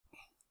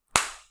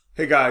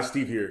Hey guys,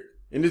 Steve here.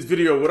 In this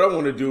video, what I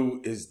want to do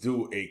is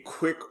do a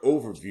quick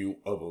overview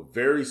of a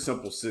very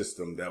simple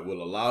system that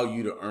will allow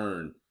you to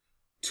earn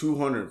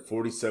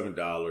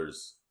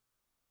 $247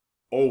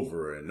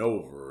 over and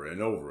over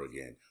and over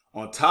again.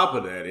 On top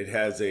of that, it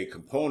has a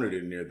component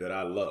in there that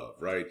I love,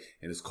 right?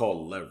 And it's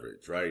called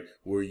leverage, right?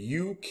 Where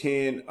you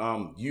can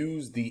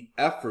use the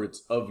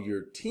efforts of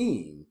your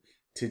team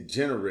to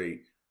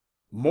generate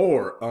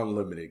more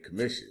unlimited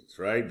commissions,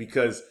 right?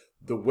 Because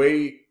the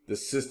way the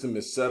system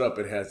is set up,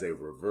 it has a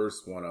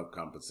reverse one-up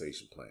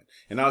compensation plan.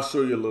 And I'll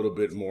show you a little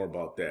bit more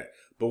about that.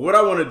 But what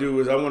I want to do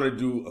is I want to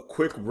do a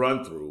quick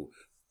run through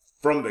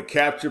from the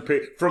capture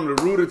page, from the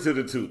rooter to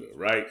the tutor,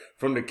 right?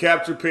 From the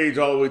capture page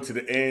all the way to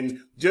the end,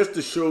 just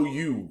to show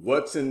you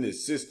what's in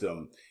this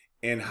system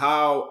and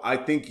how I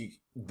think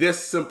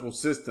this simple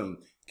system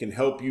can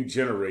help you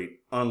generate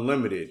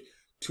unlimited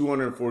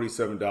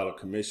 $247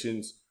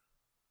 commissions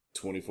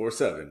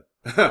 24/7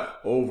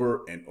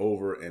 over and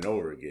over and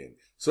over again.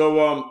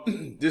 So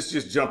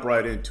just jump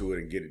right into it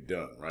and get it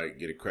done, right?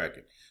 Get it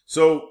cracking.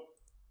 So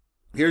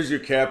here's your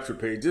capture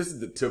page. This is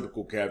the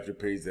typical capture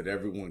page that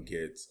everyone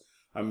gets.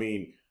 I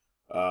mean,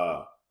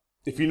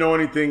 if you know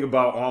anything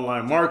about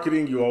online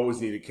marketing, you always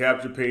need a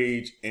capture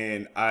page.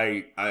 And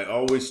I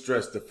always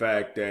stress the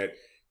fact that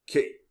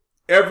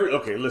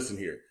okay, listen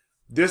here.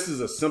 This is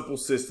a simple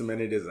system and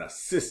it is a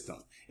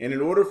system. And in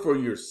order for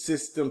your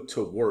system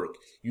to work,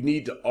 you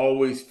need to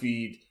always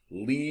feed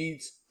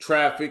leads,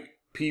 traffic,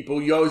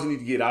 people. You always need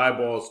to get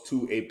eyeballs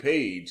to a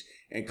page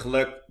and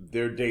collect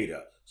their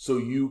data so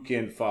you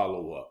can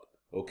follow up.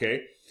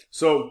 Okay.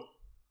 So,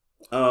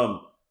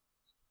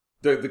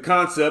 the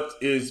concept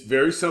is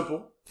very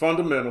simple,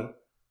 fundamental.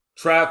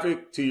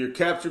 Traffic to your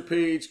capture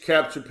page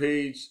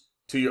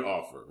to your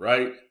offer,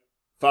 right?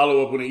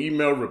 Follow up with an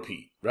email,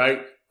 repeat,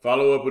 right?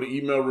 Follow up with an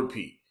email,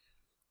 repeat.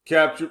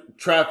 Capture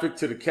traffic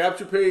to the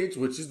capture page,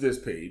 which is this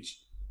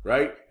page,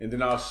 right? And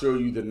then I'll show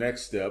you the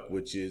next step,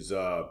 which is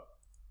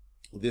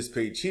this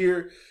page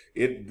here.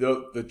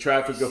 The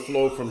traffic will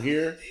flow from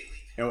here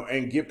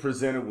and get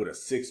presented with a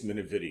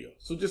 6-minute video.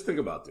 So just think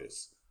about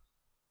this.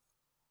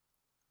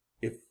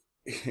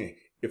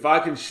 If I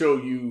can show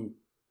you,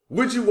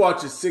 would you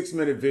watch a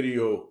 6-minute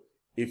video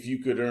if you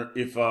could earn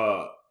if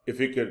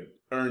it could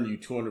earn you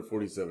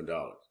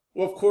 $247?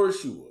 Well, of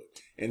course you would.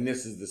 And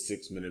this is the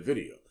 6-minute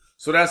video.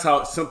 So that's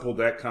how simple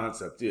that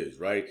concept is,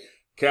 right?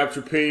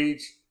 Capture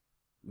page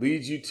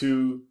leads you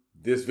to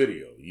this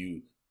video.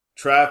 You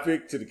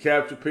traffic to the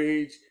capture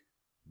page.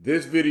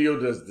 This video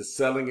does the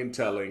selling and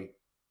telling.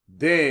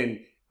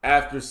 Then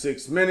after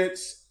 6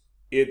 minutes,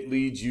 it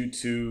leads you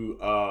to,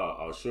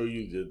 I'll show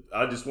you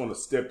I just want to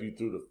step you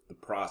through the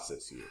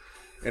process here.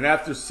 And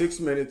after 6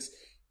 minutes,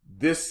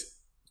 this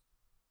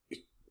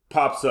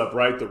pops up,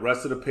 right? The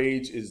rest of the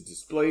page is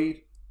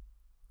displayed,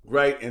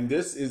 right? And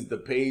this is the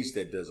page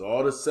that does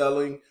all the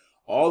selling,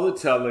 all the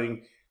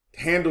telling,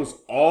 handles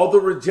all the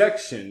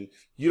rejection.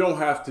 You don't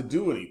have to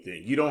do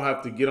anything. You don't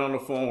have to get on the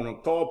phone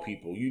and call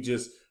people. You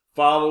just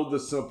follow the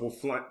simple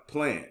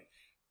plan.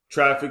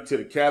 Traffic to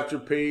the capture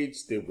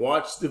page. They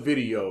watch the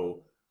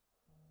video.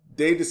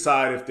 They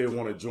decide if they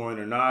want to join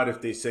or not.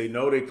 If they say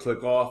no, they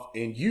click off.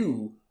 And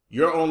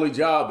your only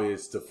job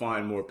is to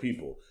find more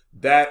people.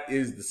 That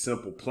is the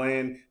simple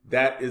plan.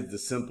 That is the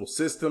simple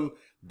system.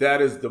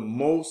 That is the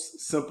most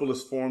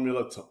simplest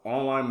formula to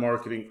online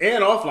marketing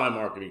and offline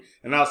marketing.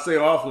 And I'll say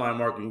offline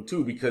marketing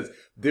too, because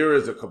there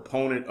is a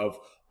component of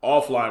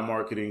offline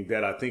marketing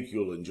that I think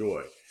you'll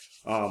enjoy.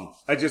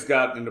 I just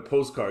got in the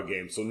postcard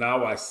game. So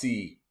now I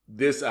see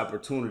this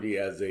opportunity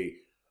as a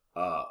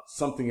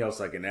something else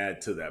I can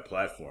add to that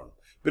platform.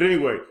 But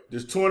anyway,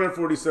 there's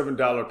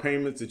 $247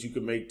 payments that you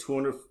can make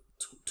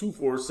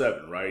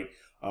 247, right?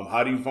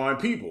 How do you find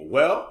people?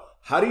 Well,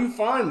 how do you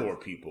find more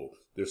people?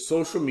 There's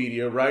social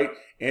media, right?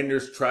 And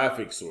there's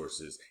traffic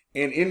sources.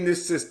 And in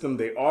this system,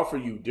 they offer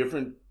you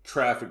different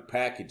traffic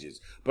packages.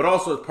 But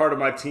also as part of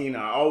my team,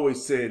 I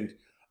always send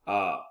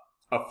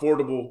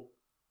affordable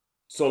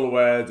solo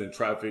ads and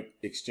traffic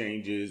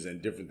exchanges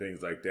and different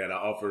things like that. I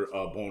offer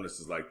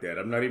bonuses like that.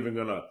 I'm not even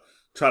going to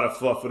try to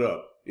fluff it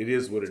up. It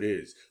is what it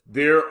is.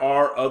 There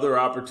are other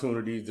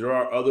opportunities. There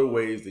are other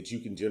ways that you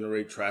can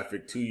generate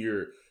traffic to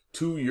your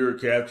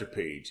capture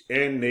page,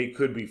 and they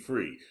could be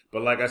free.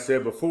 But like I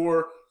said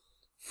before,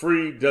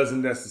 free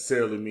doesn't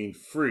necessarily mean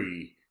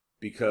free,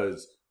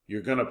 because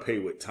you're going to pay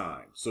with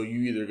time. So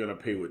you either going to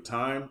pay with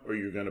time or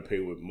you're going to pay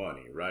with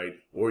money, right?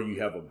 Or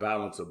you have a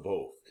balance of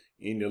both.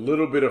 In the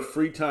little bit of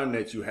free time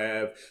that you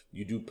have,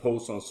 you do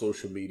posts on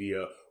social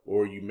media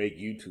or you make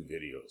YouTube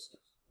videos.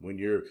 When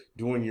you're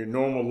doing your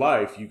normal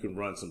life, you can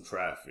run some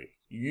traffic.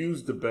 You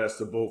use the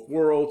best of both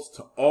worlds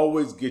to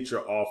always get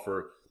your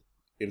offer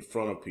in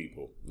front of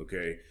people,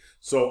 okay?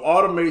 So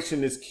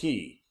automation is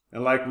key.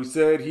 And like we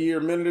said here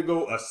a minute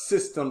ago, a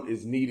system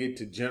is needed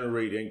to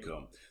generate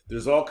income.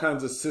 There's all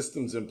kinds of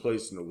systems in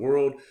place in the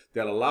world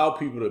that allow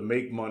people to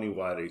make money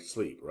while they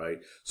sleep, right?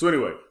 So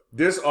anyway,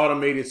 this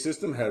automated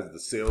system has the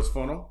sales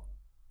funnel.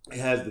 It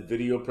has the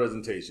video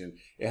presentation.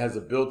 It has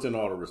a built-in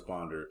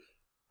autoresponder.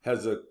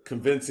 has a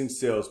convincing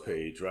sales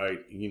page, right?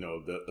 You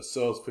know, a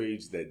sales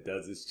page that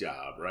does its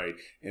job, right?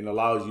 And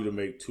allows you to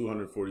make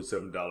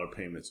 $247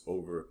 payments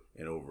over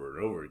and over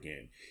and over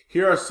again.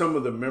 Here are some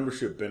of the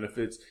membership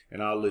benefits,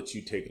 and I'll let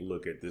you take a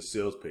look at this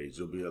sales page.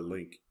 There'll be a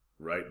link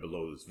right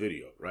below this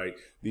video, right?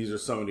 These are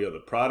some of the other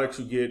products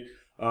you get.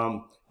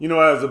 You know,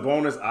 as a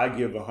bonus, I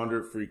give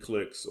 100 free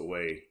clicks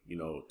away, you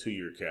know, to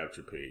your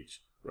capture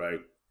page, right?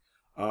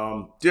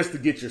 Just to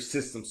get your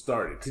system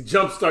started, to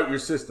jumpstart your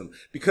system,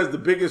 because the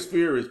biggest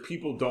fear is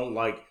people don't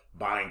like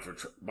buying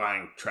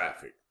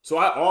traffic. So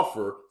I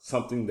offer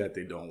something that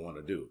they don't want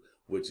to do,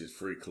 which is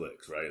free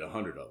clicks, right?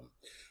 100 of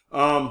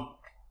them.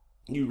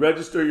 You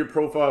register your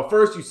profile.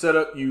 First, you set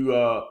up, you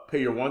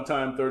pay your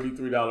one-time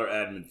 $33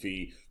 admin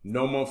fee,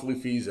 no monthly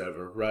fees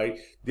ever, right?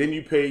 Then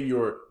you pay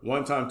your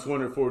one-time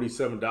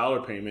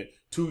 $247 payment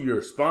to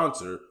your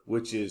sponsor,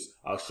 which is,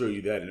 I'll show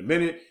you that in a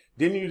minute.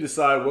 Then you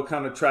decide what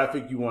kind of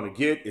traffic you want to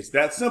get. It's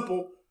that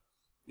simple.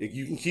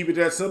 You can keep it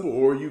that simple,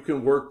 or you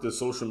can work the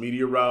social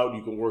media route.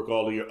 You can work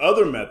all of your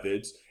other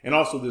methods. And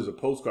also there's a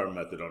postcard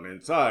method on the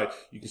inside.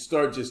 You can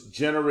start just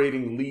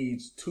generating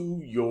leads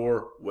to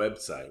your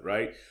website,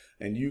 right?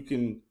 And you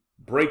can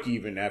break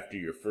even after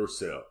your first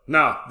sale.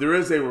 Now, there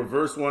is a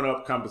reverse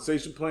one-up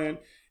compensation plan,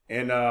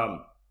 and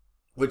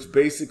which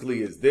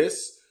basically is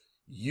this.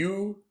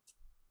 Your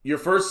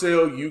first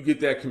sale, you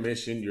get that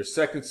commission. Your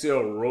second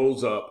sale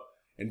rolls up.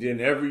 And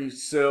then every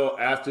sale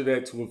after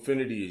that to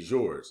infinity is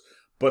yours.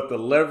 But the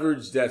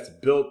leverage that's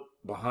built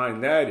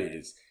behind that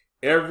is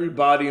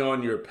everybody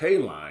on your pay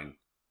line,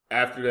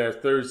 after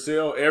that third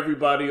sale,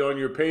 everybody on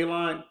your pay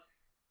line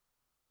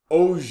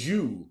owes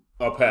you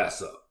a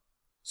pass up.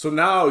 So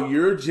now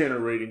you're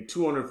generating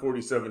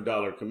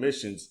 $247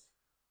 commissions,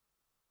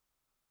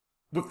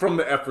 but from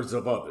the efforts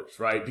of others,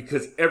 right?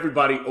 Because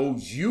everybody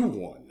owes you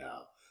one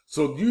now.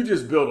 So you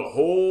just build a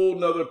whole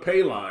nother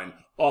pay line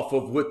off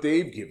of what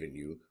they've given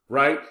you,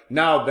 right?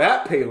 Now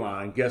that pay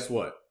line, guess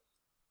what?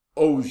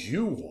 Owes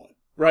you one,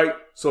 right?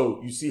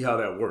 So you see how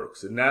that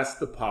works. And that's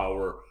the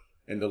power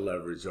and the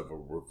leverage of a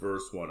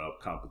reverse one-up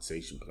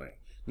compensation plan.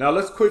 Now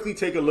let's quickly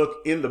take a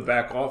look in the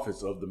back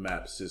office of the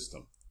M.A.P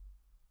system.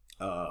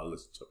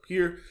 Let's jump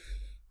here.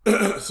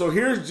 So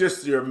here's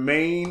just your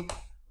main,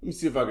 let me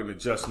see if I can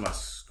adjust my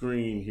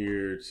screen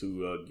here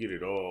to get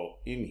it all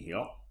in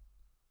here.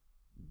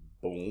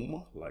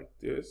 Boom, like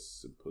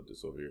this, and put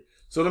this over here.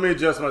 So let me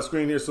adjust my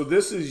screen here. So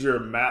this is your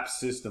M.A.P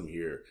system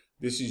here.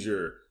 This is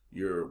your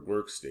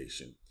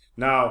workstation.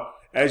 Now,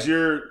 as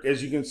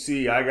you can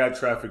see, I got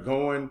traffic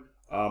going.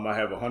 I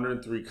have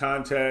 103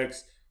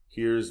 contacts.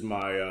 Here's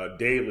my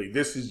daily.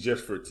 This is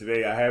just for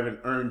today. I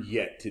haven't earned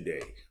yet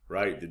today,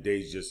 right? The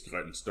day's just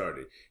gotten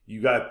started. You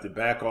got the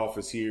back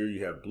office here.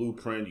 You have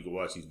Blueprint. You can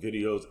watch these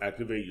videos,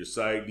 activate your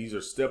site. These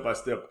are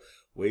step-by-step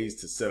ways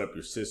to set up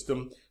your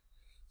system.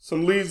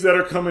 Some leads that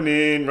are coming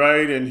in,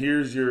 right? And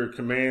here's your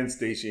command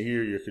station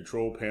here, your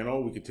control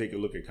panel. We can take a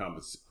look at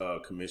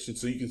commission.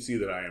 So you can see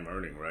that I am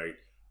earning, right?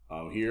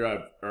 Here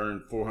I've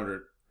earned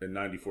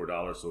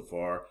 $494 so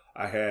far.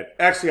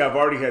 I've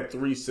already had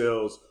 3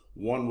 sales.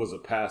 One was a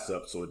pass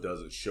up, so it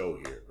doesn't show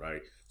here,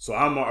 right? So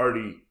I'm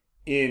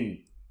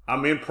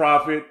in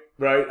profit,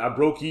 right? I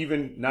broke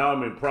even, now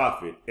I'm in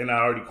profit, and I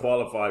already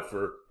qualify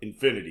for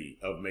infinity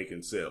of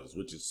making sales,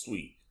 which is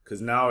sweet,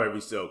 because now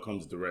every sale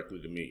comes directly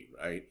to me,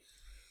 right?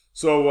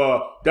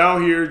 So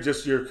down here,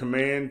 just your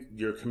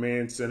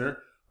command center,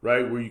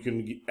 right, where you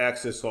can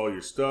access all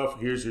your stuff.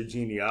 Here's your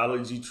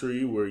genealogy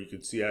tree, where you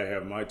can see I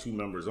have my 2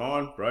 members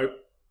on, right?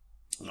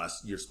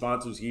 Your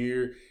sponsors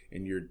here,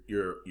 and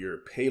your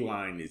pay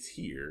line is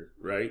here,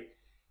 right?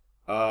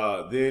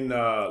 Then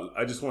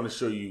I just want to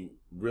show you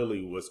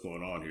really what's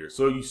going on here.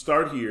 So you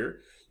start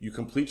here, you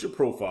complete your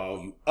profile,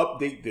 you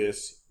update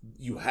this.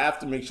 You have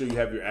to make sure you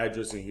have your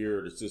address in here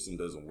or the system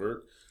doesn't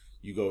work.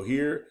 You go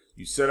here,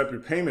 you set up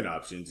your payment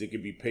options. It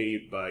can be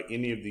paid by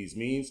any of these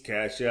means,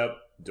 Cash App,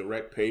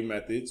 direct pay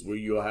methods, where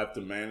you'll have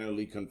to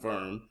manually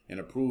confirm and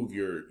approve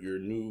your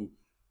new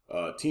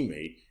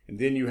teammate. And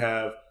then you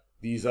have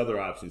these other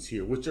options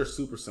here, which are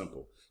super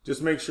simple.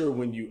 Just make sure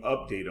when you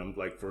update them,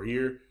 like for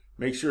here,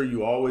 make sure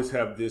you always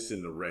have this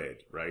in the red,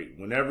 right?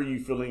 Whenever you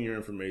fill in your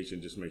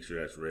information, just make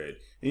sure that's red.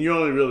 And you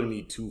only really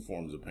need 2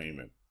 forms of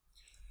payment.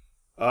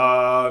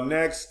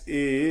 Next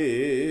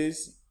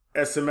is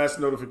SMS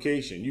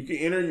notification. You can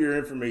enter your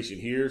information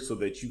here so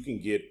that you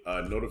can get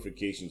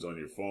notifications on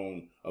your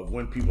phone of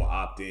when people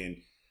opt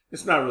in.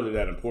 It's not really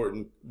that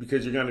important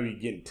because you're going to be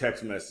getting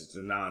text messages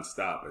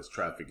nonstop as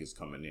traffic is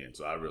coming in.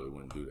 So I really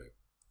wouldn't do that.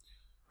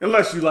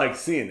 Unless you like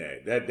seeing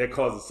that. That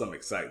causes some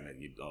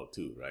excitement, you know,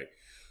 too, right?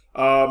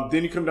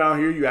 Then you come down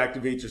here, you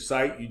activate your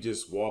site. You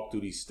just walk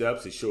through these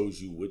steps. It shows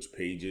you which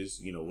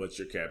pages, you know, what's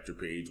your capture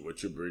page,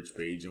 what's your bridge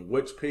page, and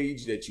which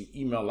page that you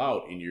email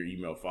out in your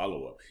email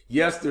follow-up.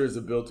 Yes, there's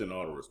a built-in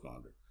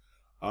autoresponder.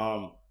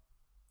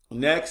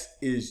 Next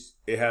is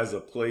it has a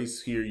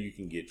place here you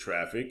can get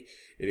traffic.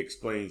 It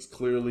explains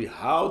clearly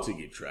how to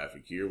get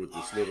traffic here with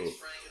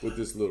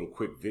this little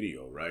quick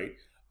video, right?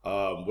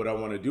 What I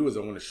want to do is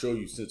I want to show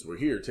you, since we're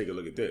here, take a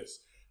look at this.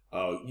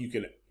 You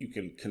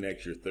can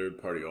connect your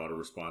third-party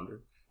autoresponder.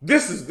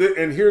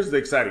 And here's the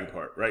exciting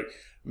part, right?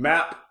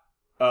 M.A.P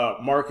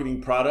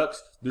marketing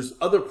products. There's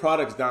other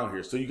products down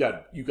here. So you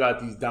got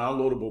these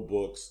downloadable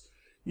books,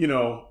 you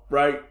know,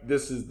 right?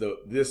 This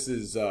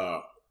is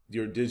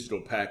your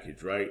digital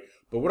package, right?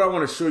 But what I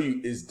want to show you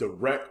is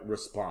direct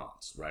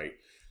response, right?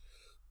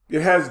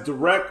 It has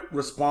direct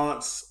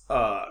response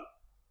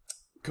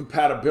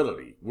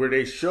compatibility, where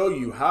they show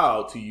you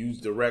how to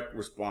use direct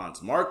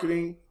response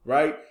marketing,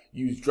 right?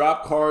 Use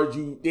drop cards.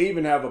 They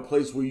even have a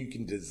place where you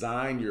can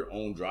design your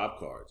own drop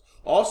cards.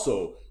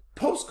 Also,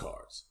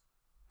 postcards.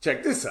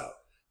 Check this out.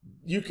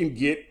 You can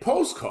get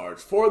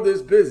postcards for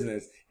this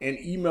business and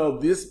email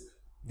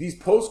these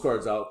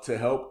postcards out to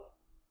help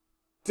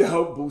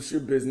boost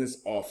your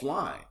business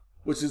offline,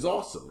 which is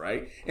awesome,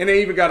 right? And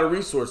they even got a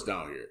resource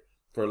down here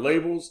for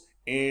labels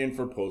and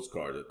for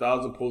postcards.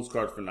 1,000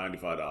 postcards for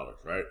 $95,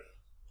 right?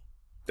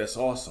 That's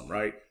awesome,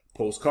 right?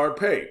 Postcard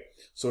pay.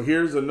 So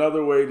here's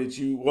another way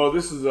that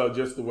this is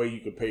just the way you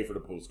can pay for the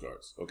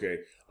postcards, okay?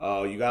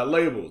 You got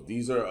labels.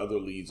 These are other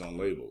leads on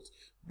labels.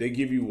 They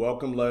give you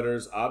welcome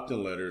letters,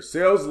 opt-in letters,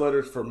 sales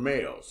letters for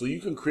mail. So you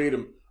can create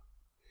them.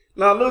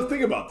 Now let's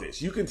think about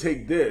this. You can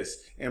take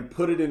this and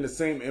put it in the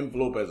same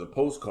envelope as a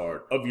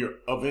postcard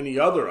of any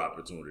other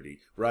opportunity,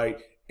 right?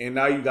 And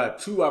now you got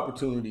two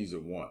opportunities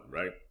in one,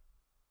 right?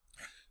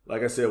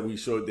 Like I said, they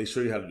show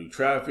you how to do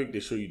traffic.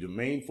 They show you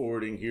domain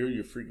forwarding. Here are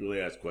your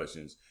frequently asked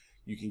questions.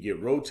 You can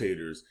get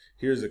rotators.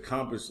 Here's a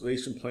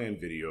compensation plan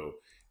video.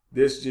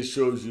 This just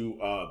shows you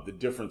the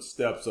different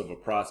steps of a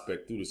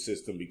prospect through the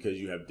system because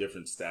you have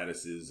different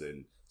statuses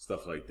and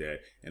stuff like that.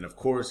 And of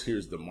course,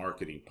 here's the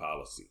marketing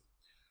policy.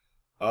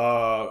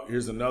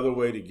 Here's another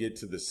way to get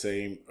to the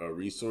same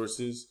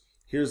resources.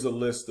 Here's a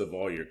list of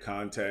all your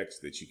contacts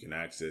that you can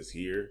access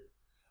here,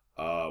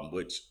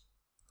 which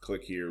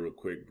click here real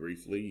quick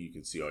briefly. You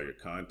can see all your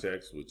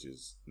contacts, which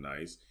is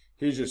nice.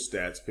 Here's your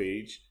stats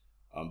page.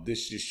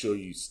 This just shows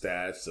you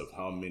stats of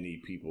how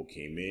many people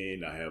came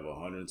in. I have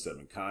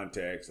 107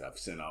 contacts. I've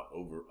sent out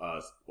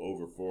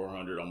over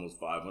 400, almost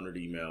 500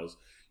 emails.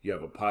 You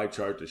have a pie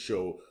chart to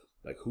show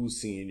like who's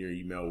seeing your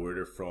email, where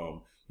they're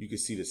from. You can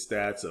see the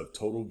stats of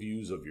total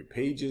views of your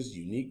pages,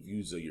 unique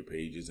views of your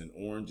pages, and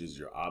orange is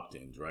your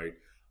opt-ins, right?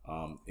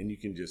 And you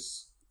can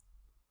just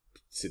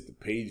set the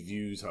page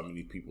views, how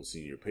many people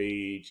see your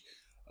page,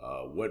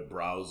 what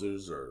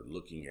browsers are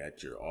looking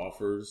at your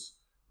offers,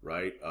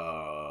 right?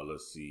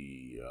 Let's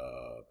see,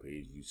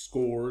 page view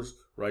scores,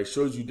 right?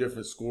 Shows you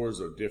different scores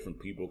of different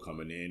people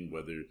coming in,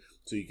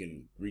 so you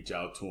can reach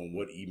out to them,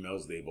 what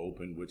emails they've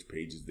opened, which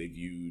pages they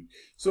viewed.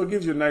 So it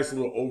gives you a nice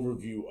little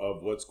overview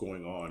of what's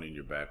going on in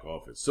your back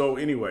office. So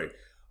anyway,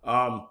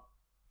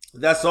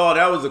 that's all.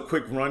 That was a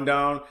quick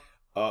rundown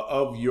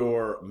of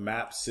your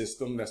M.A.P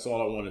system. That's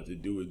all I wanted to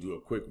do, is do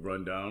a quick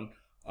rundown.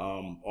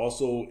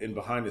 Also, in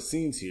behind the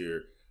scenes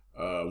here,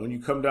 when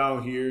you come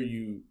down here,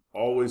 you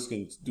always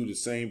can do the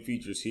same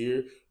features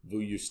here. View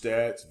your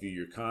stats, view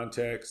your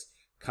contacts,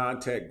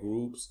 contact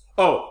groups.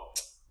 Oh,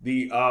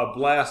 the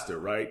blaster,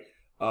 right?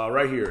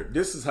 Right here.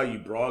 This is how you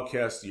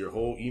broadcast your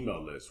whole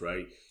email list,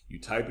 right? You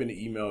type in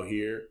the email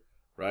here,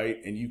 right?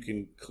 And you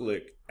can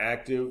click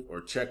active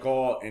or check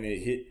all, and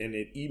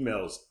it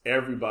emails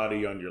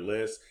everybody on your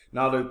list.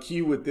 Now the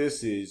key with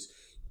this is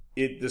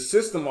the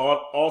system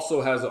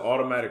also has an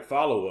automatic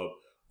follow-up,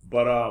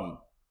 but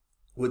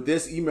with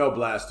this email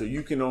blaster,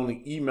 you can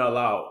only email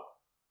out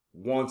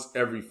once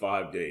every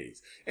 5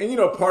 days. And, you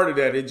know, part of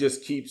that, it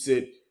just keeps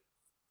it,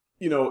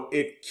 you know,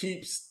 it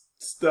keeps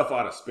stuff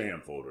out of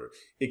spam folder.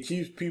 It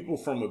keeps people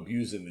from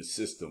abusing the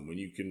system when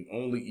you can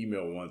only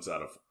email once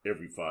out of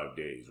every 5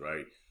 days,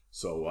 right?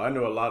 So I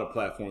know a lot of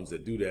platforms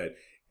that do that,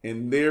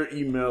 and their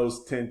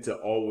emails tend to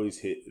always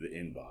hit the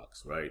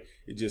inbox, right?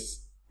 It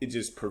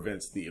just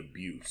prevents the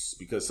abuse,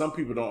 because some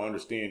people don't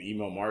understand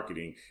email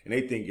marketing, and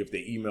they think if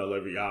they email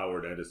every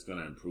hour that it's going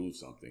to improve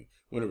something,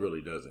 when it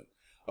really doesn't.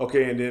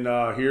 Okay, and then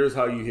here's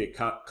how you hit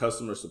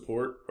customer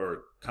support,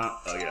 or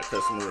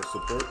customer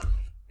support,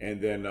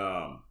 and then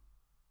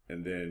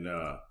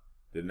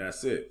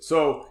that's it.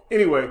 So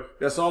anyway,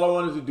 that's all I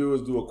wanted to do,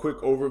 is do a quick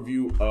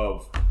overview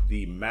of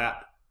the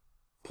M.A.P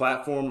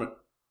platform,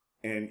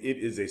 and it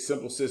is a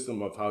simple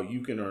system of how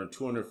you can earn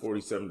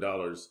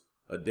 $247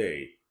 a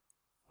day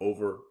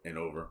over and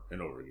over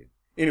and over again.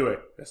 Anyway,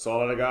 that's all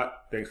that I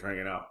got. Thanks for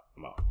hanging out.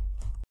 I'm out.